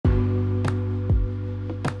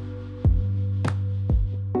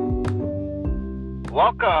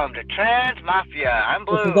Welcome to Trans Mafia. I'm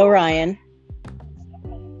Blue. This is Orion.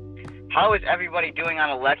 How is everybody doing on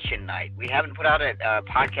election night? We haven't put out a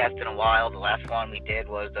podcast in a while. The last one we did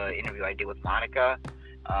was the interview I did with Monica.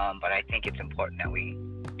 But I think it's important that we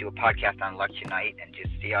do a podcast on election night and just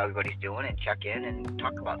see how everybody's doing and check in and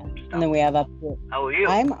talk about some stuff. And then we have up. How are you?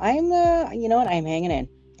 I'm you know what? I'm hanging in.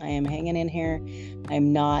 I am hanging in here.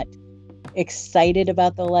 I'm not excited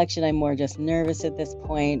about the election. I'm more just nervous at this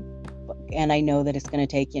point. And I know that it's going to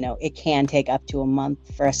take, it can take up to a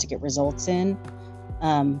month for us to get results in.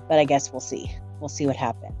 But I guess we'll see. We'll see what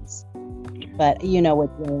happens. But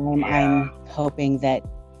I'm hoping that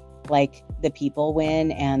like the people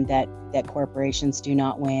win and that corporations do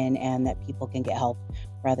not win and that people can get help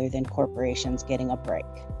rather than corporations getting a break.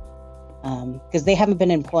 Because they haven't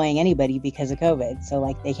been employing anybody because of COVID. So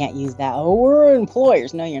like they can't use that. Oh, we're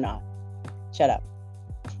employers. No, you're not. Shut up.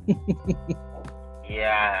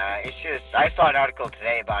 Yeah, it's just, I saw an article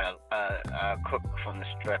today about a cook from the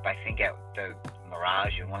Strip, I think at the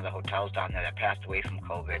Mirage in one of the hotels down there that passed away from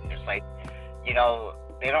COVID. And it's like, they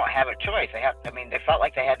don't have a choice. They felt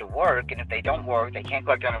like they had to work, and if they don't work, they can't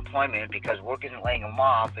collect unemployment because work isn't laying them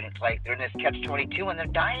off, and it's like they're in this catch-22 and they're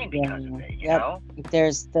dying because of it, you know?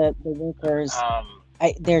 There's the workers.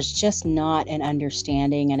 There's just not an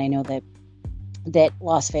understanding, and I know that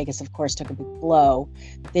Las Vegas, of course, took a big blow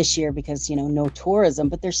this year because, no tourism,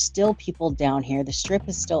 but there's still people down here. The Strip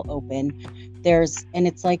is still open. And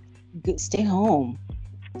it's like, stay home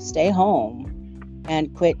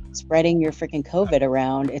and quit spreading your freaking COVID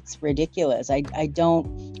around. It's ridiculous.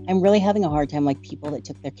 I'm really having a hard time, like people that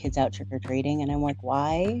took their kids out trick-or-treating. And I'm like,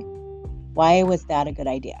 why was that a good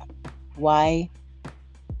idea? Why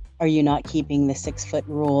are you not keeping the 6-foot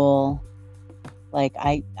rule? Like,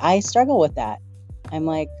 I struggle with that. I'm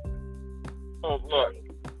like... Oh, look,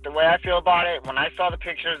 the way I feel about it, when I saw the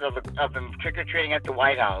pictures of him trick-or-treating at the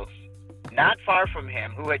White House, not far from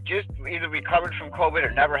him, who had just either recovered from COVID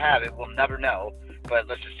or never had it, we'll never know, but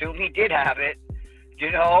let's assume he did have it,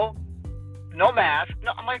 no mask.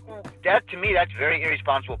 No, I'm like, well, that, to me, that's very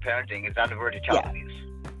irresponsible parenting. It's on the verge of child abuse.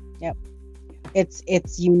 Yep. It's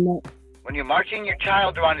When you're marching your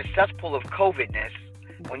child around a cesspool of COVIDness,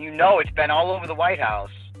 when you know it's been all over the White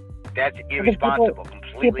House, that's irresponsible.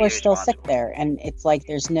 People are still sick there, and it's like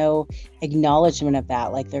there's no acknowledgement of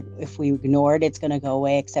that. Like, if we ignore it, it's going to go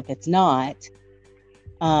away, except it's not.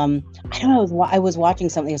 I don't know. I was watching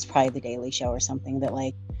something. It was probably The Daily Show or something that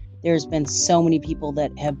like there's been so many people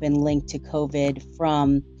that have been linked to COVID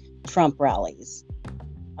from Trump rallies.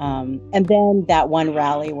 And then that one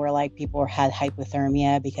rally where like people had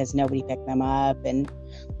hypothermia because nobody picked them up, and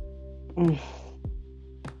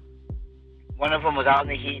one of them was out in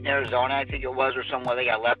the heat in Arizona, I think it was, or somewhere they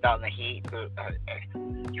got left out in the heat.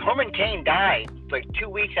 Herman Cain died like 2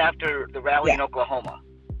 weeks after the rally in Oklahoma.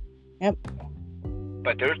 Yep.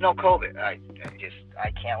 But there's no COVID. I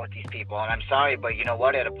can't with these people, and I'm sorry, but you know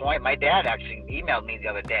what? At a point, my dad actually emailed me the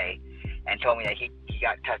other day and told me that he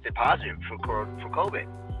got tested positive for COVID.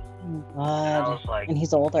 Oh, and I was like, and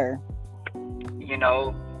he's older.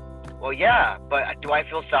 Well, yeah, but do I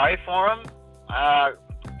feel sorry for him?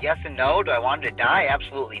 Yes and no. Do I want him to die?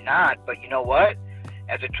 Absolutely not. But you know what?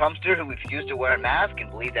 As a Trumpster who refused to wear a mask and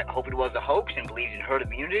believed that COVID was a hoax and believes in herd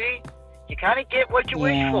immunity, you kind of get what you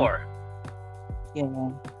wish for.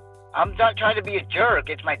 Yeah. I'm not trying to be a jerk.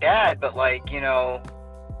 It's my dad, but like, the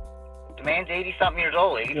man's 80-something years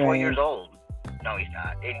old, 84 years old. No, he's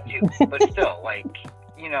not. 82. But still, like,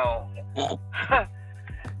 he's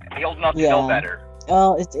old enough to know better.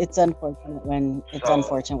 Well, it's unfortunate when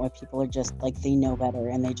people are just like they know better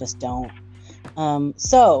and they just don't.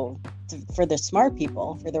 For the smart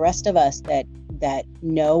people, for the rest of us that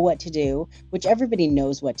know what to do, which everybody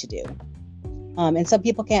knows what to do, and some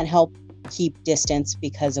people can't help keep distance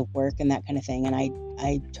because of work and that kind of thing, and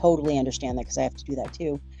I totally understand that because I have to do that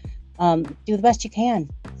too. Do the best you can.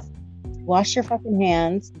 Wash your fucking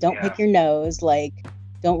hands. Don't pick your nose. Like,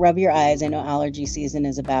 don't rub your eyes. I know allergy season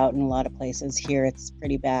is about in a lot of places. Here it's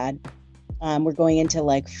pretty bad. We're going into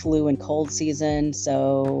like flu and cold season.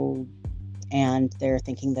 And they're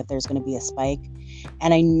thinking that there's going to be a spike.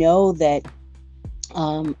 And I know that,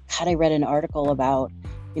 I read an article about,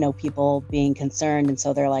 people being concerned. And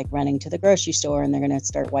so they're like running to the grocery store and they're going to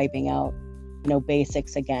start wiping out,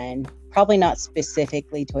 basics again. Probably not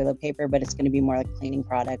specifically toilet paper, but it's going to be more like cleaning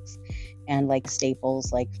products and like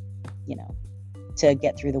staples, like, to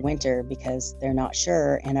get through the winter because they're not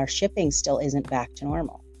sure. And our shipping still isn't back to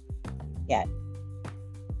normal yet.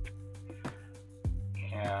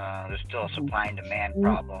 Yeah, there's still a supply and demand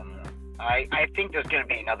problem. I think there's going to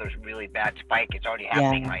be another really bad spike. It's already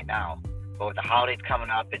happening right now. But with the holidays coming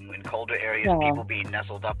up and in colder areas, Well, people being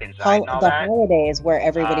nestled up inside and all the that. holidays where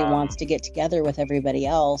everybody wants to get together with everybody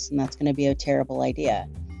else, and that's going to be a terrible idea.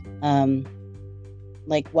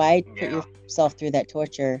 Like, why put yourself through that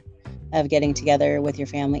torture of getting together with your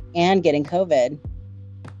family and getting COVID?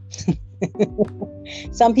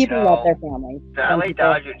 Some people love their family. The LA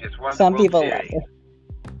Dodgers just won the World Series,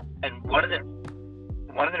 and one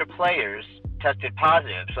of their players tested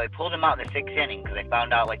positive, so they pulled him out in the 6th inning because they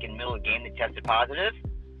found out, like, in the middle of the game they tested positive.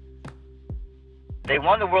 They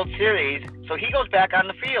won the World Series, so he goes back on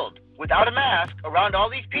the field without a mask around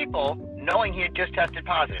all these people, knowing he had just tested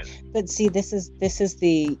positive. But see, this is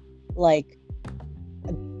the, like,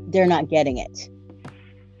 they're not getting it.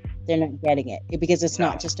 They're not getting it because it's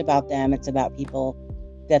not just about them. It's about people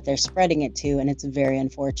that they're spreading it to, and it's very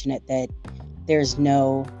unfortunate that there's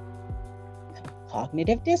no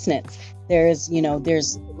cognitive dissonance.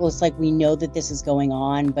 It's like we know that this is going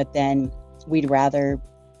on, but then we'd rather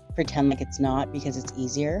pretend like it's not because it's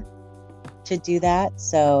easier to do that.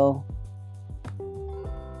 So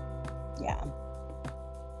yeah,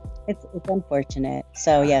 it's unfortunate.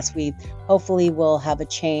 So yes, we hopefully will have a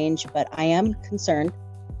change, but I am concerned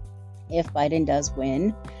if Biden does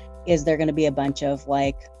win, is there going to be a bunch of,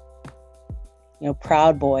 like,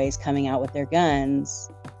 Proud Boys coming out with their guns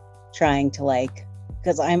trying to, like,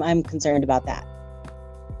 because I'm concerned about that.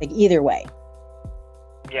 Like, either way.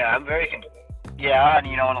 Yeah, I'm very Yeah, and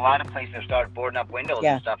in a lot of places they started boarding up windows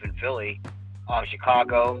and stuff in Philly,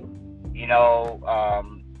 Chicago. I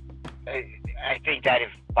think that if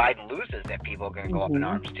Biden loses, that people are going to go up in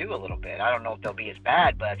arms too a little bit. I don't know if they'll be as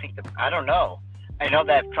bad, but I don't know. I know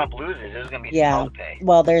that if Trump loses, there's going to be some hell to pay.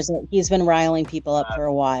 Well, he's been riling people up for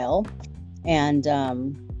a while, and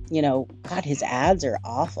God, his ads are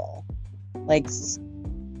awful. Like,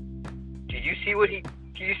 did you see what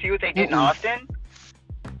they did in Austin?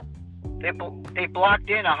 They blocked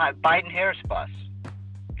in a Biden-Harris bus.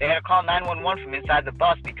 They had to call 911 from inside the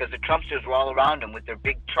bus because the Trumpsters were all around them with their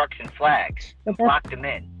big trucks and flags and blocked them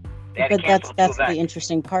in. But that's the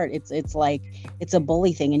interesting part. It's like it's a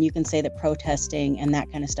bully thing, and you can say that protesting and that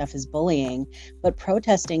kind of stuff is bullying, but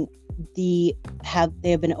protesting they have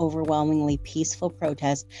been overwhelmingly peaceful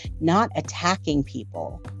protests, not attacking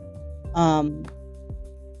people. Oh,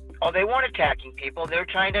 they weren't attacking people. They were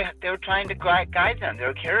trying to guide them. They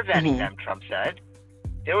were caravanning them. Trump said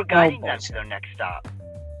they were guiding them to their next stop.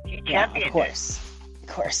 He can't be. Of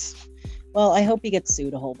course. Well, I hope he gets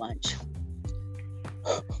sued a whole bunch.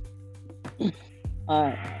 All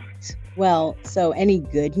right. Well, so any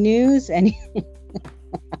good news?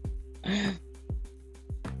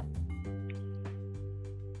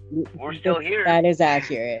 We're still here. That is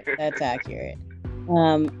accurate. That's accurate.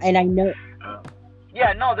 And I know.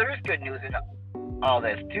 Yeah, no, there is good news in all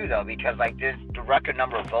this too, though, because like the record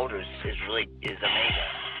number of voters is amazing,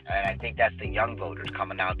 and I think that's the young voters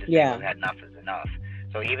coming out to say that enough is enough.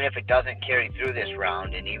 So even if it doesn't carry through this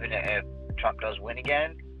round, and even if Trump does win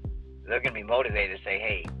again, they're going to be motivated to say,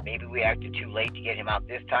 hey, maybe we acted too late to get him out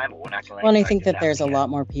this time, but we're not going to let him. Well, and I think that there's a lot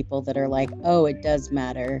more people that are like, oh, it does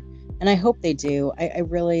matter. And I hope they do. I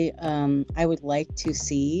really, I would like to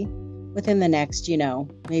see within the next,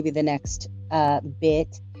 maybe the next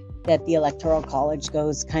bit that the Electoral College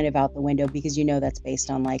goes kind of out the window, because, that's based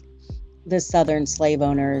on like the Southern slave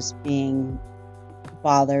owners being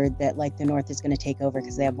bothered that like the North is going to take over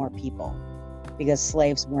because they have more people, because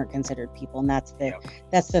slaves weren't considered people, and that's the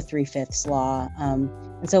 3/5 law. And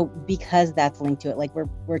so because that's linked to it, like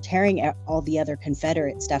we're tearing all the other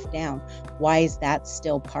Confederate stuff down. Why is that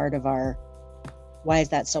still part of our? Why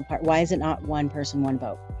is it not one person, one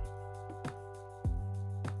vote?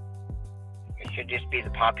 It should just be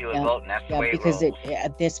the popular vote, and that's the way it because rolls.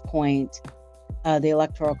 At this point, the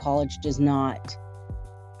Electoral College does not.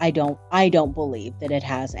 I don't believe that it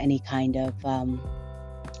has any kind of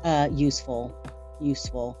useful,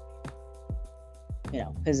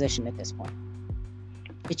 position at this point.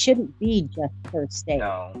 It shouldn't be just per state.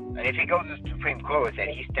 No, and if he goes to the Supreme Court with it,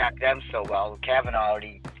 he stacked them so well. Kavanaugh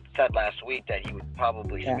already said last week that he would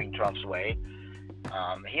probably swing Trump's way.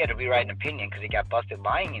 He had to rewrite an opinion because he got busted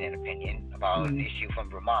lying in an opinion about an issue from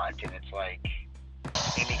Vermont, and it's like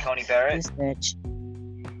Amy Coney Barrett. This bitch.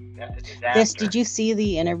 That's a disaster. Did you see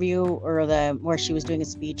the interview or where she was doing a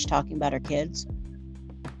speech talking about her kids?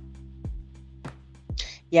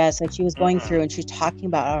 Yeah, so she was going through and she was talking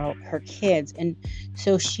about her kids, and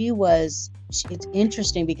so it's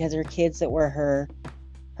interesting because her kids that were her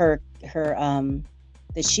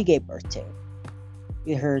that she gave birth to,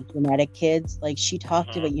 her genetic kids, like she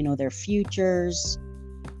talked about their futures,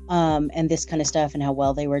 and this kind of stuff and how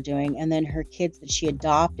well they were doing, and then her kids that she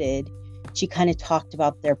adopted, she kind of talked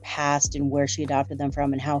about their past and where she adopted them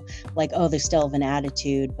from, and how like, oh, they still have an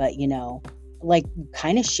attitude, but like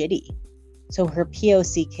kind of shitty. So her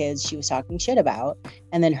POC kids she was talking shit about,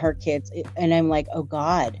 and then her kids, and I'm like, oh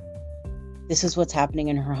God, this is what's happening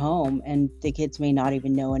in her home, and the kids may not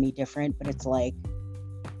even know any different, but it's like,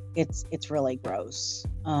 it's really gross.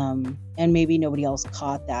 And maybe nobody else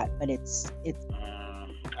caught that, but it's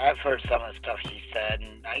I've heard some of the stuff she said,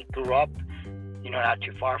 and I grew up, not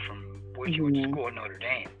too far from where she went to school in Notre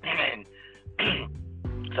Dame, and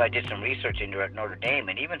so I did some research into her at Notre Dame,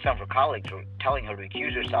 and even some of her colleagues were telling her to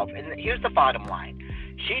recuse herself. And here's the bottom line: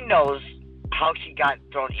 she knows how she got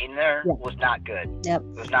thrown in there was not good. Yep.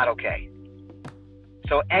 It was not okay.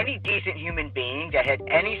 So any decent human being that had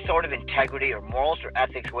any sort of integrity or morals or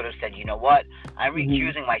ethics would have said, you know what, I'm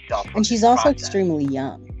recusing myself from and she's this also process. extremely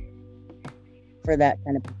young for that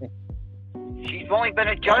kind of position. She's only been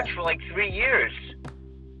a judge for like 3 years.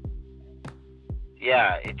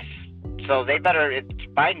 Yeah, so they better, if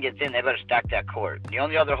Biden gets in, they better stack that court. The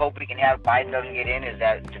only other hope we can have if Biden doesn't get in is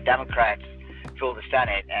that the Democrats fill the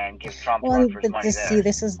Senate and give Trump run for his money there. See,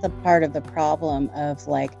 this is the part of the problem of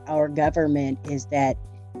like our government, is that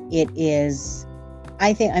it is,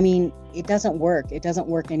 it doesn't work. It doesn't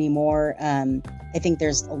work anymore. I think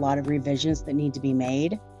there's a lot of revisions that need to be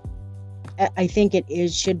made. I think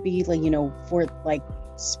should be like, for like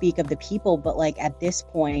speak of the people, but like at this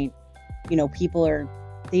point, people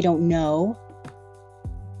they don't know.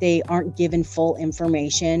 They aren't given full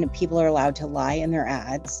information. People are allowed to lie in their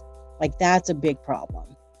ads. Like that's a big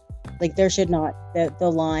problem. Like there should not, the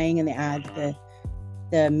lying in the ads,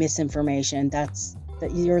 the misinformation, that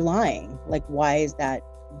you're lying. Like why is that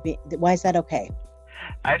okay?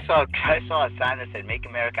 I saw a sign that said "Make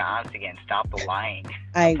America Honest Again, Stop the Lying."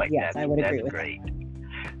 I would agree with that.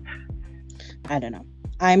 I don't know.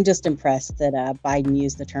 I'm just impressed that Biden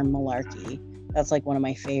used the term malarkey. That's like one of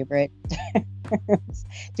my favorite terms.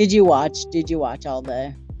 Did you watch all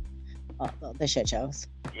the shit shows?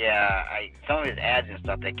 Yeah, some of his ads and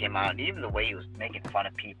stuff that came out, and even the way he was making fun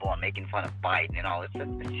of people and making fun of Biden and all,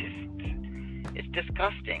 it's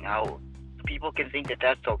disgusting how people can think that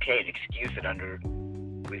that's okay and excuse it under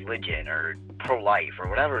religion or pro-life or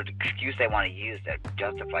whatever excuse they want to use that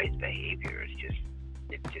justifies behavior. It's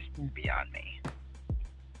just beyond me.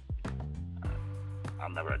 I'll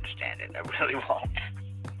never understand it. I really won't.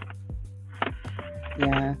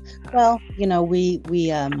 Yeah. Well,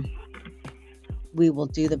 we will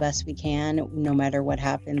do the best we can. No matter what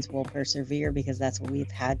happens, we'll persevere, because that's what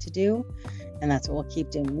we've had to do, and that's what we'll keep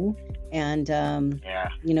doing. And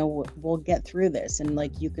we'll get through this. And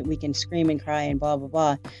like we can scream and cry and blah blah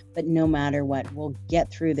blah, but no matter what, we'll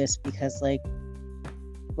get through this, because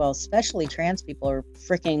especially trans people are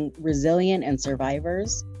freaking resilient and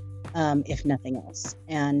survivors, if nothing else.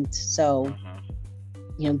 And so,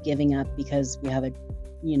 giving up because we have a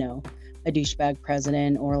douchebag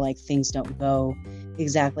president, or like things don't go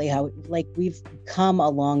exactly how, like, we've come a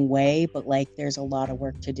long way, but like there's a lot of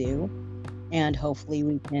work to do, and hopefully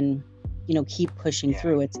we can keep pushing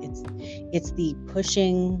through. It's the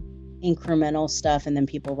pushing incremental stuff, and then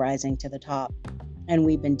people rising to the top, and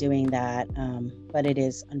we've been doing that. But it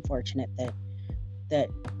is unfortunate that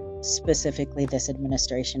specifically this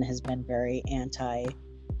administration has been very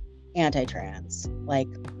anti-trans. Like,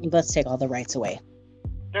 let's take all the rights away.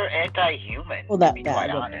 They're anti-human. Well, to be quite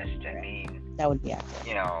honest. I mean, that would be accurate.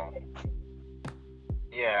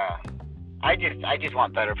 Yeah. I just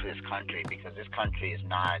want better for this country, because this country is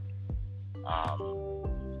not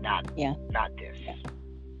this. Yeah.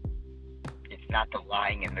 It's not the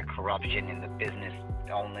lying and the corruption and the business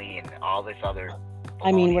only and all this other.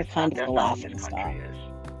 I mean, we're kind of the laughing stock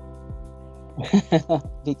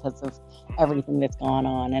because of everything that's gone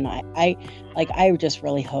on, and I just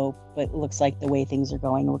really hope, but it looks like the way things are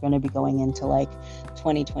going, we're going to be going into like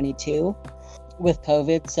 2022 with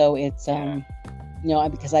COVID. So it's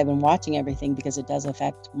because I've been watching everything, because it does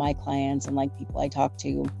affect my clients and like people I talk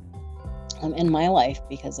to in my life,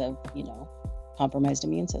 because of compromised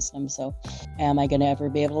immune system. So am I going to ever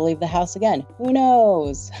be able to leave the house again? Who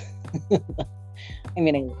knows? I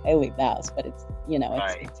mean, I leave the house, but it's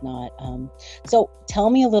it's not. So tell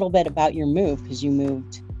me a little bit about your move, because you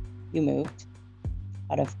moved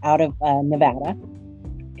out of Nevada.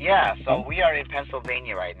 Yeah, so we are in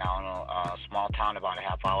Pennsylvania right now, in a small town about a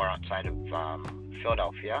half hour outside of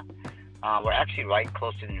Philadelphia. We're actually right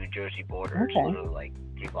close to the New Jersey border. It's literally like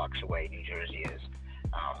 3 blocks away. New Jersey is.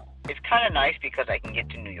 It's kind of nice because I can get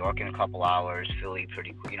to New York in a couple hours. Philly,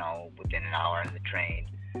 pretty, within an hour on the train.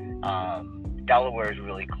 Delaware is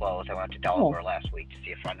really close. I went to Delaware last week to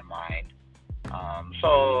see a friend of mine.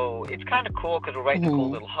 So it's kind of cool because we're right in a cool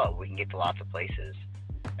Hmm. little hub. We can get to lots of places.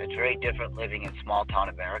 It's very different living in small town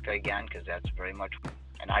America again, because that's very much.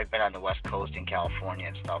 And I've been on the West Coast in California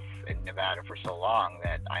and stuff in Nevada for so long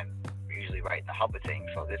that I'm usually right in the hub of things.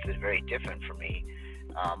 So this is very different for me,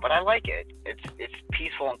 but I like it. It's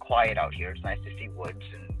peaceful and quiet out here. It's nice to see woods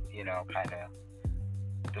and kind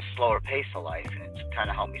of the slower pace of life, and it's kind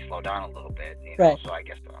of helped me slow down a little bit. Right. So I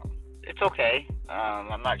guess it's okay.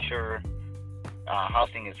 I'm not sure.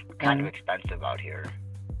 Housing is kind of Right. expensive out here.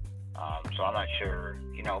 So I'm not sure,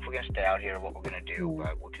 if we're gonna stay out here, what we're gonna do. Mm.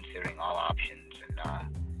 But we're considering all options,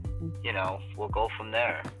 and we'll go from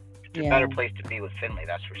there. It's a Yeah. better place to be with Finley,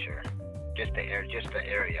 that's for sure. Just the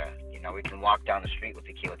area. We can walk down the street with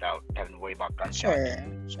the key without having to worry about gunshots Sure.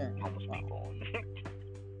 and Sure. homeless Well, people.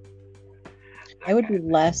 I That would kind be of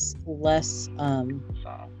thing. less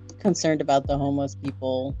So concerned about the homeless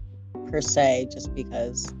people per se, just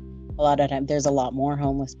because a lot of time there's a lot more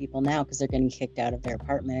homeless people now because they're getting kicked out of their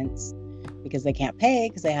apartments because they can't pay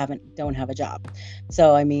because they don't have a job.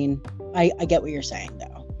 So I mean, I get what you're saying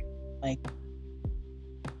though. Like,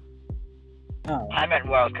 oh, I meant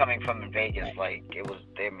where I was coming from in Vegas. right. Like it was,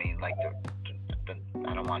 I mean, like the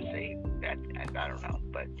I don't want to say that. I don't know,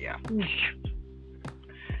 but yeah. Mm.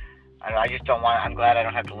 I just don't want. I'm glad I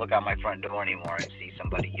don't have to look out my front door anymore and see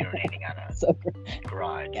somebody urinating on a So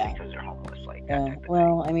garage yeah. because they're homeless, like that Yeah. type of thing.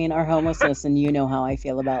 Well, I mean, our homelessness, and you know how I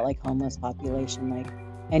feel about like homeless population. Like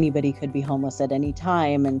anybody could be homeless at any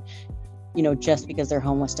time, and just because they're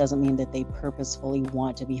homeless doesn't mean that they purposefully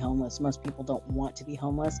want to be homeless. Most people don't want to be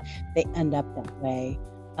homeless. They end up that way.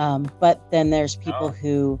 But then there's people No.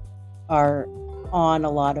 who are on a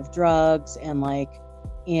lot of drugs and like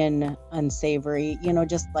in unsavory,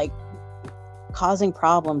 just like causing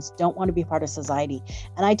problems, don't want to be part of society.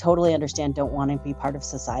 And I totally understand don't want to be part of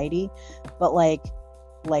society, but like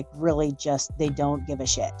really just they don't give a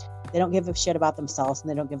shit. They don't give a shit about themselves and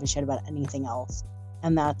they don't give a shit about anything else.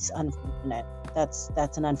 And that's unfortunate.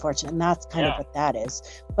 That's an unfortunate, and that's kind of Yeah. what that is.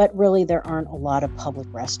 But really there aren't a lot of public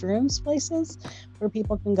restrooms places where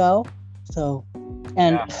people can go. So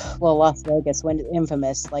and Yeah. well, Las Vegas, when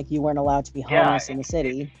infamous, like you weren't allowed to be Yeah. homeless in the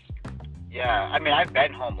city. Yeah. I mean, I've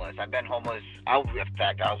been homeless. In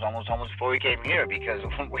fact, I was almost homeless before we came here because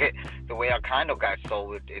the way our condo got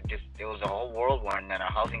sold, it was a whole whirlwind. And then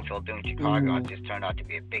our housing fell through in Chicago. It just turned out to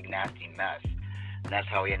be a big nasty mess, and that's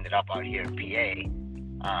how we ended up out here in PA.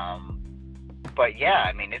 But yeah,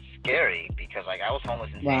 I mean, it's scary because like I was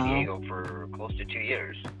homeless in San Wow. Diego for close to 2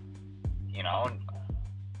 years. And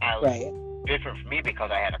I was Right. different for me because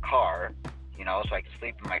I had a car, so I could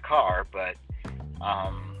sleep in my car. But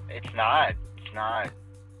it's not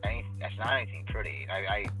anything pretty.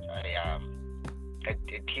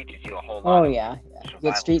 It teaches you a whole lot Oh of yeah. Get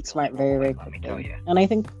survival street skills smart real very, very quick, let me tell quickly. you. And I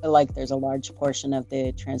think like there's a large portion of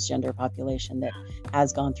the transgender population that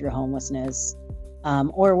has gone through homelessness,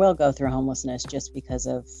 or will go through homelessness just because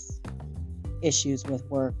of issues with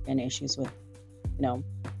work and issues with,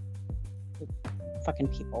 fucking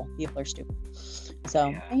people. People are stupid.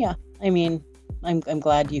 So yeah, I mean, I'm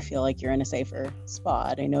glad you feel like you're in a safer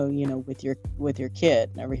spot. I know, with your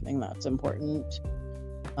kid and everything, that's important.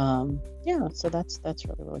 Yeah, so that's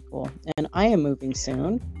really, really cool. And I am moving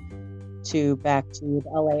soon back to the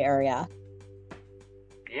LA area.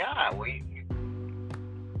 Yeah, are you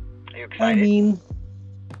I excited? mean,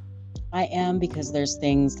 I am, because there's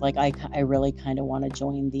things like I really kind of want to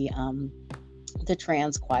join the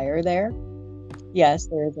trans choir there. Yes,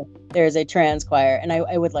 there's a trans choir, and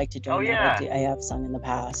I would like to join that. Yeah. I have sung in the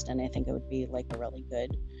past, and I think it would be like a really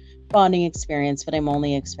good bonding experience. But I'm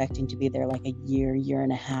only expecting to be there like a year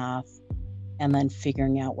and a half, and then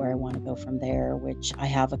figuring out where I want to go from there. Which I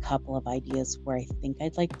have a couple of ideas where I think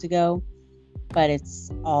I'd like to go, but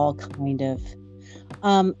it's all kind of.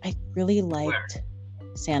 I really liked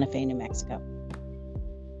Santa Fe, New Mexico.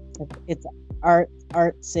 It's art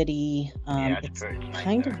city. It's nice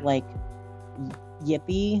kind there. of like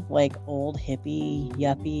yippie, like old hippie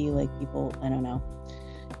yuppie, like people, I don't know.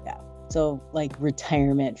 Yeah. So like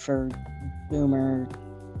retirement for boomer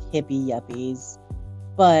hippie yuppies.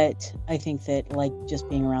 But I think that like just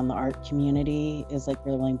being around the art community is like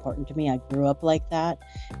really important to me. I grew up like that.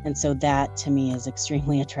 And so that to me is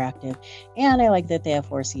extremely attractive. And I like that they have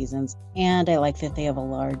 4 seasons. And I like that they have a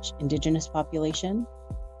large indigenous population.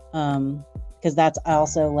 Because that's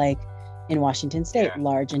also like in Washington State,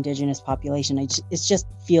 large indigenous population. It just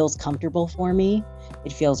feels comfortable for me.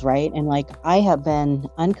 It feels right. And like I have been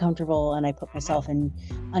uncomfortable, and I put myself in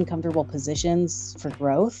uncomfortable positions for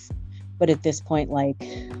growth. But at this point, like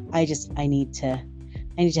I need to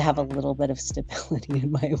have a little bit of stability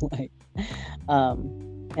in my life.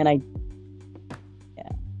 And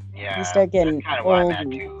You start getting kind of old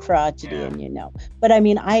and crotchety, and But I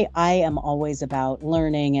mean, I am always about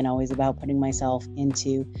learning and always about putting myself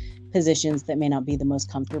into positions that may not be the most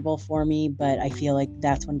comfortable for me, but I feel like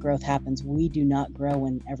that's when growth happens. We do not grow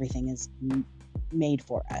when everything is made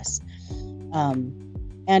for us.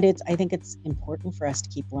 And I think it's important for us to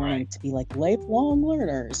keep learning, to be like lifelong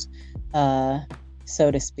learners,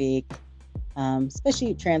 so to speak.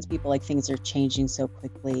 Especially trans people, like things are changing so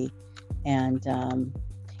quickly, and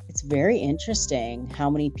it's very interesting how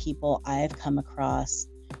many people I've come across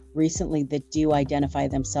recently that do identify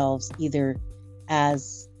themselves either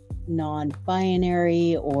as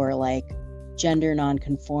non-binary or like gender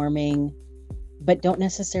non-conforming, but don't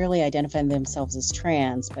necessarily identify themselves as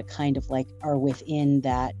trans, but kind of like are within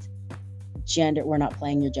that gender. We're not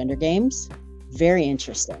playing your gender games. Very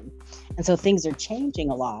interesting. And so things are changing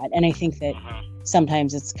a lot. And I think that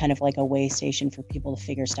sometimes it's kind of like a way station for people to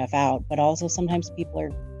figure stuff out. But also sometimes people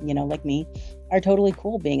are, like me, are totally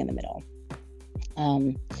cool being in the middle.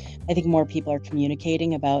 I think more people are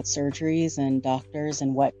communicating about surgeries and doctors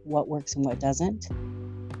and what works and what doesn't.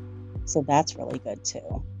 So that's really good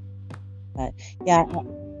too. But yeah.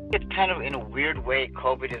 It's kind of, in a weird way,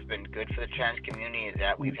 COVID has been good for the trans community, is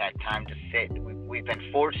that we've had time to sit. We've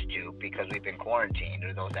been forced to, because we've been quarantined,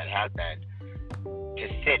 or those that have been, to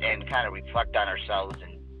sit and kind of reflect on ourselves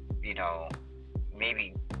and,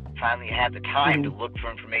 maybe finally have the time to look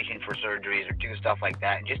for information for surgeries or do stuff like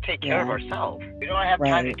that and just take care of ourselves. We don't have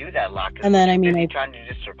time to do that a lot, because we're trying to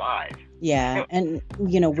just survive. Yeah, and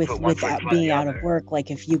with that being out of work,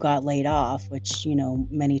 like if you got laid off, which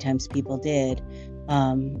many times people did,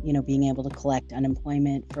 being able to collect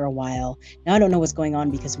unemployment for a while. Now I don't know what's going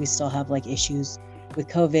on, because we still have like issues with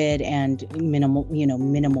COVID and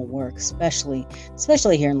minimal work,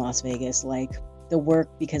 especially here in Las Vegas. Like the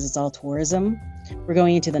work, because it's all tourism, we're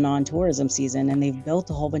going into the non-tourism season, and they've built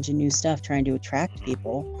a whole bunch of new stuff trying to attract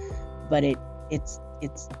people, but it's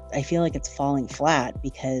I feel like it's falling flat,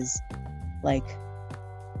 because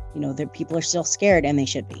the people are still scared, and they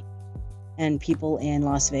should be. And people in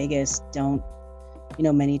Las Vegas don't,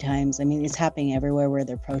 many times, I mean, it's happening everywhere where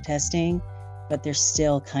they're protesting, but there's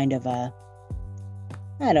still kind of I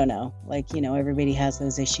don't know, everybody has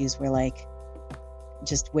those issues where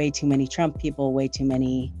just way too many Trump people, way too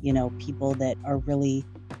many, people that are really,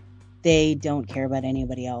 they don't care about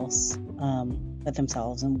anybody else but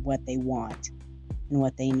themselves and what they want and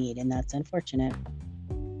what they need. And that's unfortunate.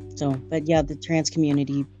 So, but yeah, the trans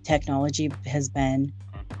community technology has been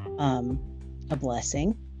a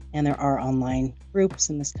blessing, and there are online groups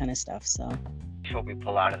and this kind of stuff. So I hope we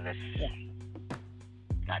pull out of this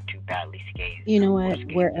not too badly scathed. You know what?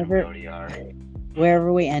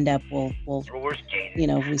 Wherever we end up, we'll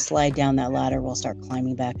if we slide down that ladder, we'll start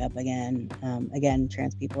climbing back up again. Again,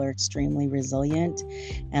 trans people are extremely resilient,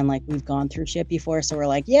 and we've gone through shit before, so we're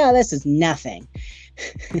like, yeah, this is nothing.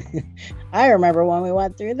 I remember when we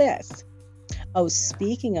went through this. Oh,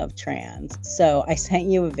 speaking of trans, so I sent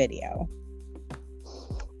you a video,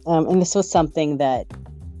 and this was something that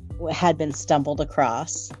had been stumbled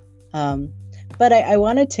across, but I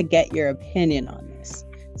wanted to get your opinion on this.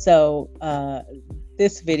 So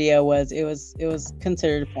this video was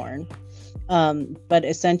considered porn, but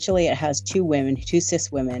essentially it has two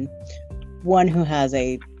cis women, one who has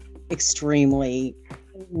a extremely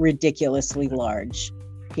ridiculously large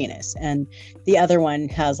penis, and the other one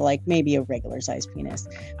has maybe a regular sized penis.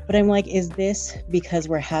 But I'm like, is this because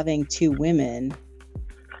we're having two women?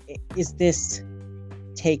 Is this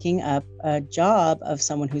taking up a job of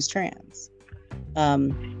someone who's trans?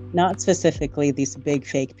 Not specifically this big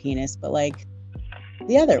fake penis, but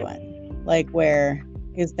the other one, where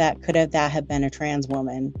is that? Could that have been a trans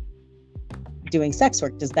woman doing sex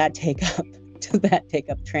work? Does that take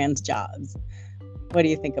up trans jobs? What do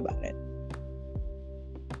you think about it?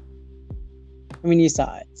 I mean, you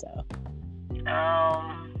saw it, so.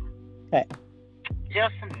 Okay.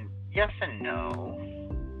 Yes and no.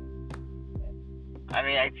 I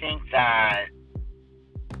mean, I think that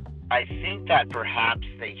perhaps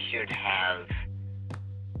they should have.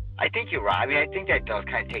 I think you're right. I mean, I think that does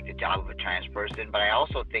kind of take the job of a trans person, but I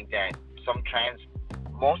also think that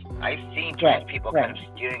I've seen trans people kind of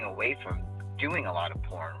steering away from doing a lot of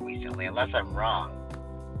porn recently, unless I'm wrong.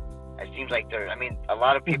 It seems like a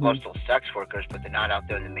lot of people are still sex workers, but they're not out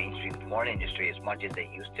there in the mainstream porn industry as much as they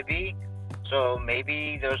used to be. So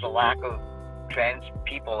maybe there's a lack of trans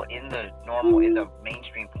people in the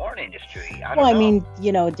mainstream porn industry. I don't know. I mean,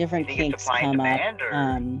 different kinks come up,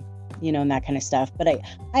 and that kind of stuff. But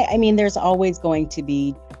I mean, there's always going to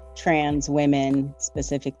be trans women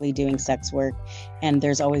specifically doing sex work, and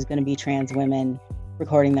there's always going to be trans women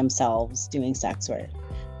recording themselves doing sex work.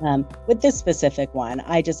 With this specific one,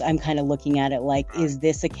 I'm kind of looking at it like, is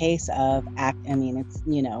this a case of act? I mean, it's,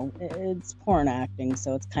 it's porn acting,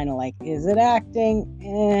 so it's kind of like, is it acting?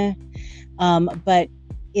 But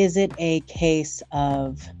is it a case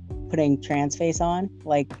of putting trans face on?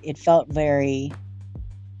 Like, it felt very,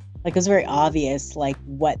 like, it was very obvious, like,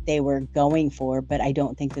 what they were going for, but I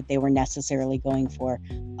don't think that they were necessarily going for,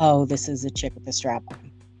 oh, this is a chick with a strap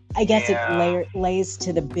on. I guess it lays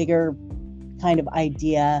to the bigger kind of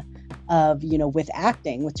idea of, with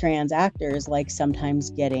acting, with trans actors, like sometimes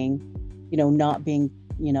getting, not being,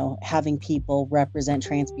 having people represent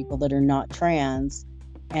trans people that are not trans.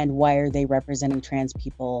 And why are they representing trans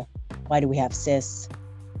people? Why do we have cis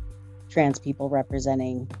trans people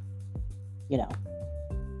representing,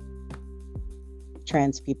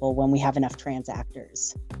 trans people when we have enough trans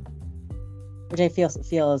actors? Which I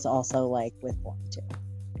feel is also like with porn too.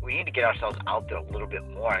 We need to get ourselves out there a little bit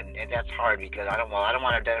more, and that's hard because I don't want to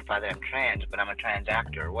identify that I'm trans, but I'm a trans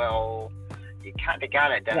actor. Well, you kind of got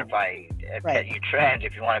to identify that you're trans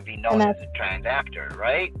if you want to be known as a trans actor,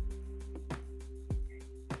 right?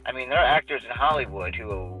 I mean, there are actors in Hollywood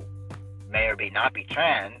who may or may not be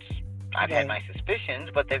trans. I've had my suspicions,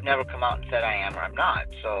 but they've never come out and said I am or I'm not.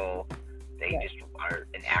 So they just are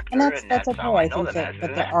an actor, and that's okay. I think that,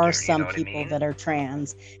 but there are some people that are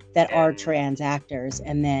trans that are trans actors,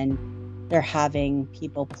 and then they're having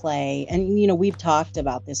people play. And we've talked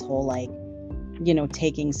about this whole, like,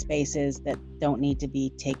 taking spaces that don't need to be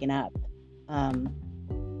taken up.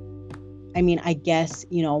 I mean, I guess,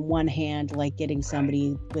 on one hand, like, getting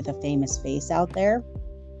somebody with a famous face out there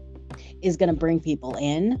is going to bring people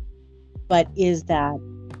in, but is that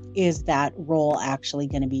role actually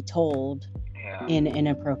going to be told in an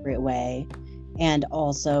appropriate way? And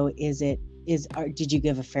also, did you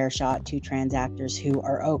give a fair shot to trans actors who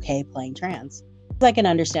are okay playing trans? I can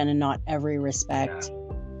understand in not every respect,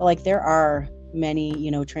 but like, there are many,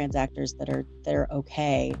 trans actors that are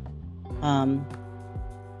okay.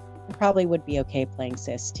 Probably would be okay playing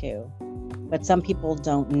cis too, but some people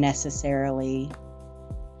don't necessarily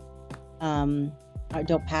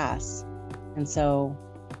don't pass. And so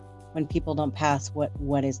when people don't pass,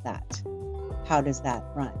 what is that? How does that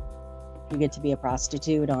run? You get to be a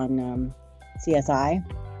prostitute on CSI,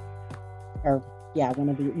 or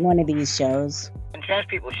one of these shows. And trans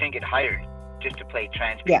people shouldn't get hired just to play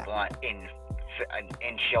trans people in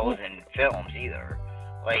shows and films either.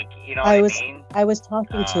 Like, I mean? I was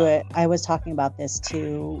talking about this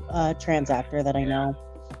to a trans actor that I know,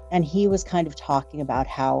 and he was kind of talking about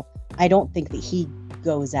how I don't think that he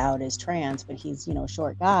goes out as trans, but he's, a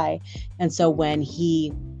short guy. And so when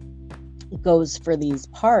he goes for these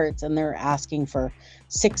parts and they're asking for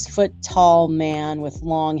 6 foot tall man with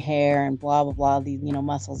long hair and blah, blah, blah, these,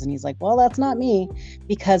 muscles. And he's like, well, that's not me.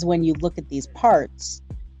 Because when you look at these parts,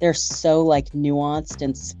 they're so, like, nuanced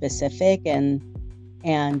and specific and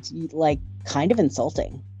like, kind of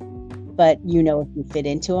insulting, but if you fit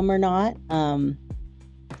into them or not.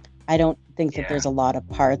 I don't think that there's a lot of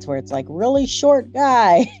parts where it's like, really short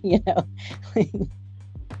guy,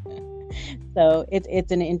 so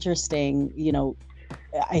it's an interesting,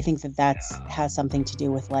 I think that has something to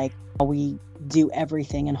do with, like, how we do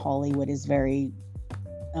everything in Hollywood is very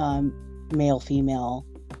male female,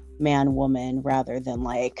 man woman, rather than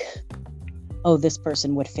like, oh, this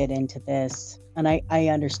person would fit into this. And I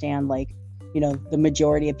understand, like, the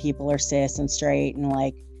majority of people are cis and straight and,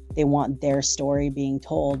 like, they want their story being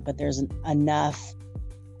told, but there's enough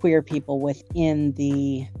queer people within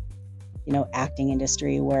the, acting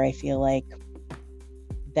industry where I feel like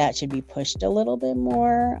that should be pushed a little bit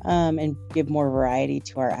more, and give more variety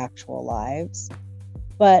to our actual lives.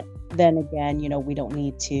 But then again, we don't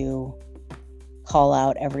need to call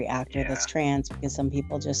out every actor that's trans, because some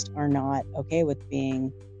people just are not okay with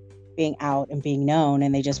being out and being known,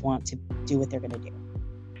 and they just want to do what they're going to do.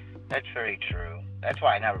 That's very true. That's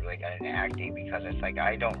why I never really got into acting, because it's like,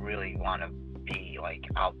 I don't really want to be, like,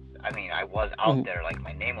 out. I mean, I was out there, like,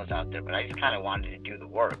 my name was out there, but I just kind of wanted to do the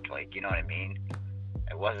work, like, you know what I mean?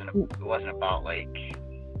 It wasn't about, like,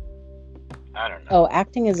 I don't know. Oh,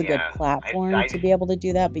 acting is a good platform to be able to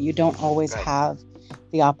do that, but you don't always have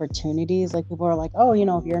the opportunities. Like, people are like, oh,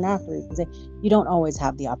 if you're an actor, you don't always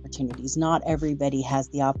have the opportunities. Not everybody has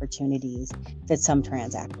the opportunities that some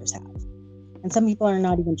trans actors have. And some people are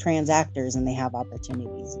not even trans actors and they have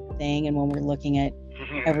opportunities. And when we're looking at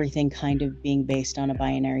everything kind of being based on a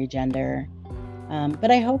binary gender.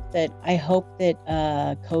 But I hope that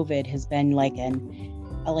COVID has been like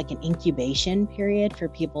an incubation period for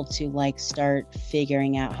people to, like, start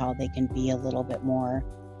figuring out how they can be a little bit more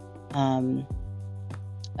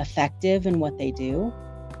effective in what they do,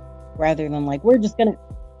 rather than like, we're just gonna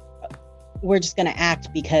we're just going to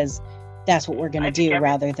act because that's what we're going to do,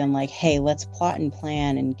 rather than like, hey, let's plot and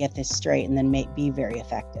plan and get this straight and then be very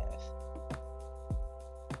effective.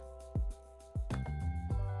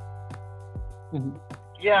 Mm-hmm.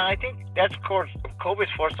 Yeah, I think that's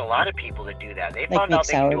COVID's forced a lot of people to do that. They found out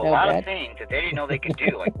they could do a lot of things that they didn't know they could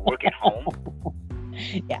do, like work at home.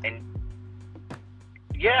 Yeah. And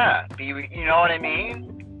yeah, you know what I mean?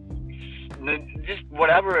 Just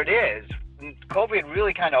whatever it is. COVID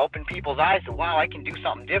really kind of opened people's eyes to, wow, I can do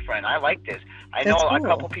something different. I like this. I know a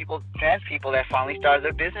couple people, trans people, that finally started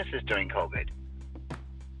their businesses during COVID.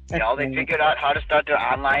 You know, they figured out how to start their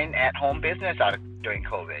online at-home business during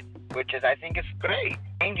COVID, which is, I think, is great.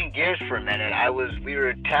 Changing gears for a minute, we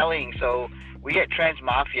were telling, so we at Trans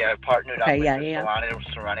Mafia partnered up with the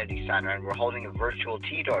Serenity Center, and we're holding a virtual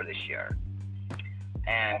T-Door this year.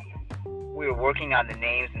 And we were working on the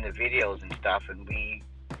names and the videos and stuff, and we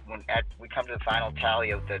come to the final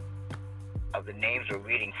tally of the names we're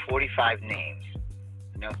reading, 45 names.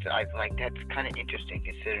 You know, that's kind of interesting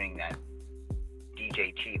considering that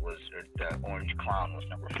DJT or the Orange Clown was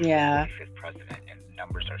number 45th president, and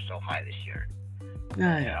numbers are so high this year. You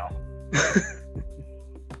know? Is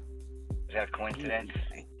that a coincidence?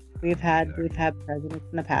 We've had presidents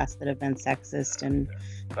in the past that have been sexist and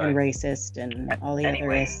racist and all the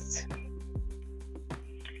other ists.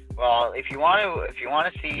 Well, if you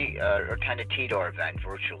want to see or attend a T-Door event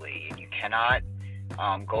virtually, and you cannot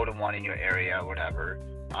go to one in your area or whatever,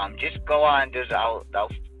 just go on. I'll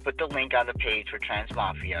put the link on the page for Trans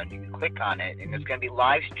Mafia, and you can click on it, and it's going to be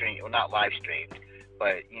live streamed. Well, not live streamed,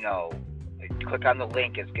 but click on the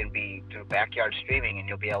link. It's going to be through backyard streaming, and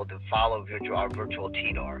you'll be able to follow our virtual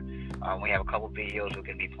T-Door. We have a couple videos we're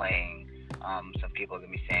going to be playing. Some people are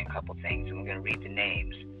going to be saying a couple things, and we're going to read the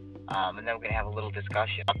names. And then we're going to have a little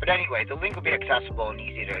discussion. But anyway, the link will be accessible and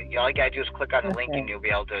easy all you got to do is click on the link, and you'll be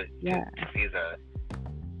able to view the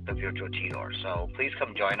virtual T-Door. So please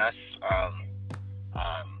come join us.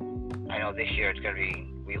 I know this year it's going to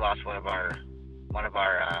be, we lost one of our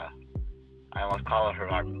I almost call her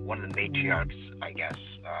one of the matriarchs, I guess.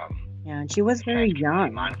 And she was very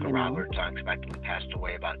young. Monica Roberts unexpectedly passed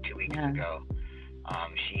away about 2 weeks ago.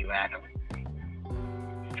 She ran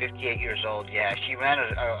 58 years old. Yeah, she ran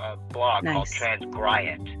a blog called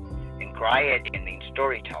Transgriot, and Griot means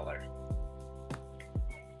storyteller.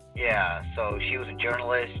 Yeah, so she was a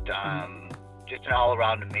journalist, just an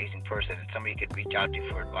all-around amazing person, and somebody you could reach out to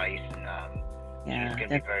for advice. And she's going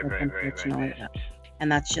to be very, very, very, very missed.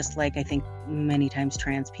 And that's just like, I think many times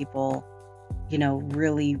trans people,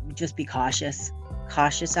 really just be cautious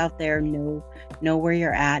out there. Know where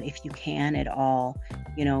you're at if you can at all.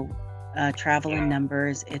 Travel in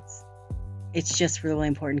numbers. It's just really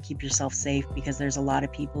important to keep yourself safe, because there's a lot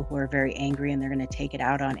of people who are very angry, and they're going to take it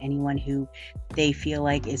out on anyone who they feel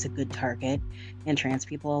like is a good target. And trans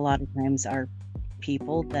people a lot of times are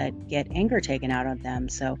people that get anger taken out on them.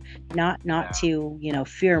 So not to,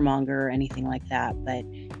 fear monger or anything like that, but,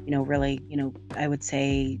 really, I would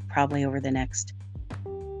say probably over the next, I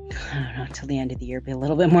don't know, till the end of the year, be a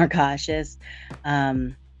little bit more cautious.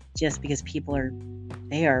 Just because people are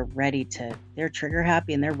ready they're trigger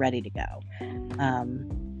happy and they're ready to go.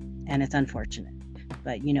 And it's unfortunate,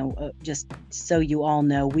 but just so you all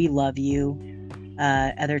know, we love you.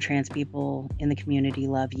 Other trans people in the community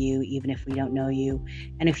love you, even if we don't know you.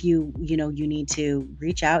 And if you need to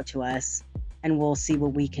reach out to us, and we'll see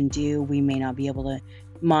what we can do. We may not be able to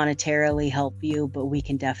monetarily help you, but we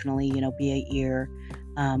can definitely, be an ear,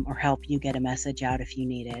 or help you get a message out if you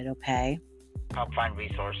need it. Okay. Help find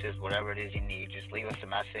resources, whatever it is you need. Just leave us a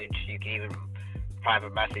message. You can even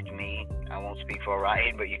private message me. I won't speak for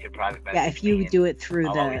Ryan, but you could private message me. Yeah, if you do it through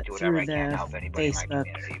the Facebook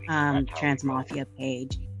Trans Mafia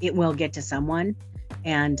page, it will get to someone,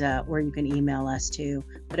 and or you can email us too.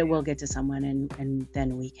 But it will get to someone, and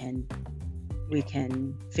then we can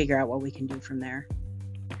figure out what we can do from there.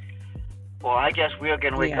 Well, I guess we are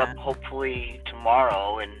going to wake up hopefully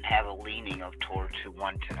tomorrow and have a leaning of towards who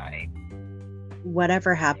won tonight.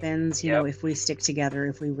 Whatever happens, if we stick together,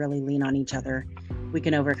 if we really lean on each other, we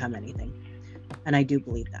can overcome anything. And I do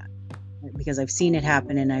believe that, because I've seen it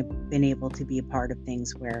happen, and I've been able to be a part of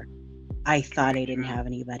things where I thought I didn't have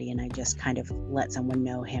anybody, and I just kind of let someone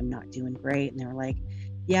know, hey, I'm not doing great. And they were like,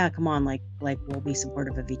 yeah, come on, like we'll be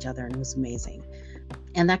supportive of each other. And it was amazing.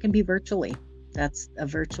 And that can be virtually. That's a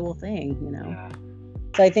virtual thing, Yeah.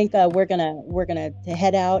 So I think we're gonna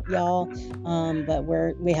head out, y'all. But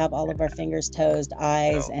we have all of our fingers, toes,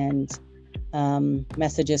 eyes, and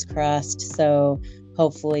messages crossed. So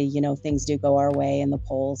hopefully, things do go our way in the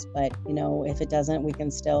polls. But if it doesn't, we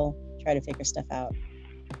can still try to figure stuff out.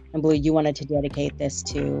 And Blue, you wanted to dedicate this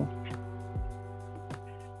to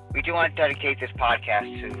we do want to dedicate this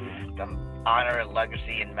podcast to the honor,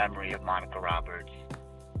 legacy, and memory of Monica Roberts.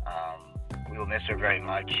 We will miss her very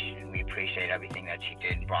much, and we appreciate everything that she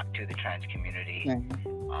did and brought to the trans community.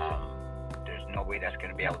 There's no way that's going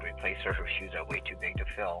to be able to replace her. Her shoes are way too big to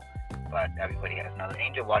fill. But everybody has another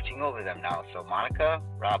angel watching over them now. So Monica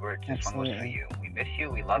Roberts, this one was for you. We miss you.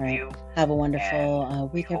 We love you. Have a wonderful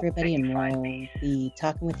week, everybody, and we'll be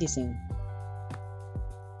talking with you soon.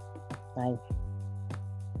 Bye.